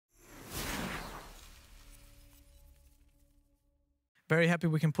very happy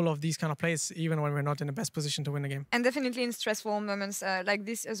we can pull off these kind of plays even when we're not in the best position to win the game. And definitely in stressful moments like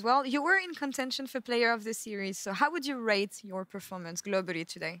this as well. You were in contention for player of the series. So how would you rate your performance globally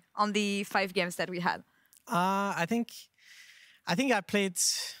today on the 5 games that we had? I think I played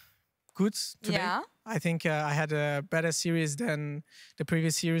good today. Yeah. I think I had a better series than the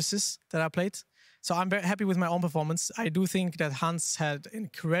previous series that I played. So I'm very happy with my own performance. I do think that Hans had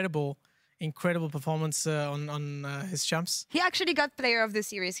incredible performance on his jumps. He actually got player of the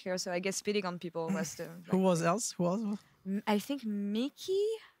series here, so I guess speeding on people was the... Who was else? Who else? I think Mickey?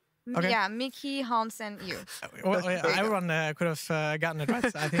 Okay. Yeah, Mickey, Hans and you. Well, everyone could have gotten it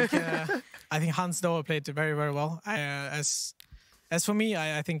right. I think Hans though played very, very well. As for me,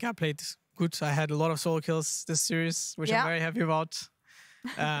 I think I played good. I had a lot of solo kills this series, which I'm very happy about.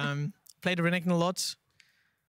 Played Renekton a lot.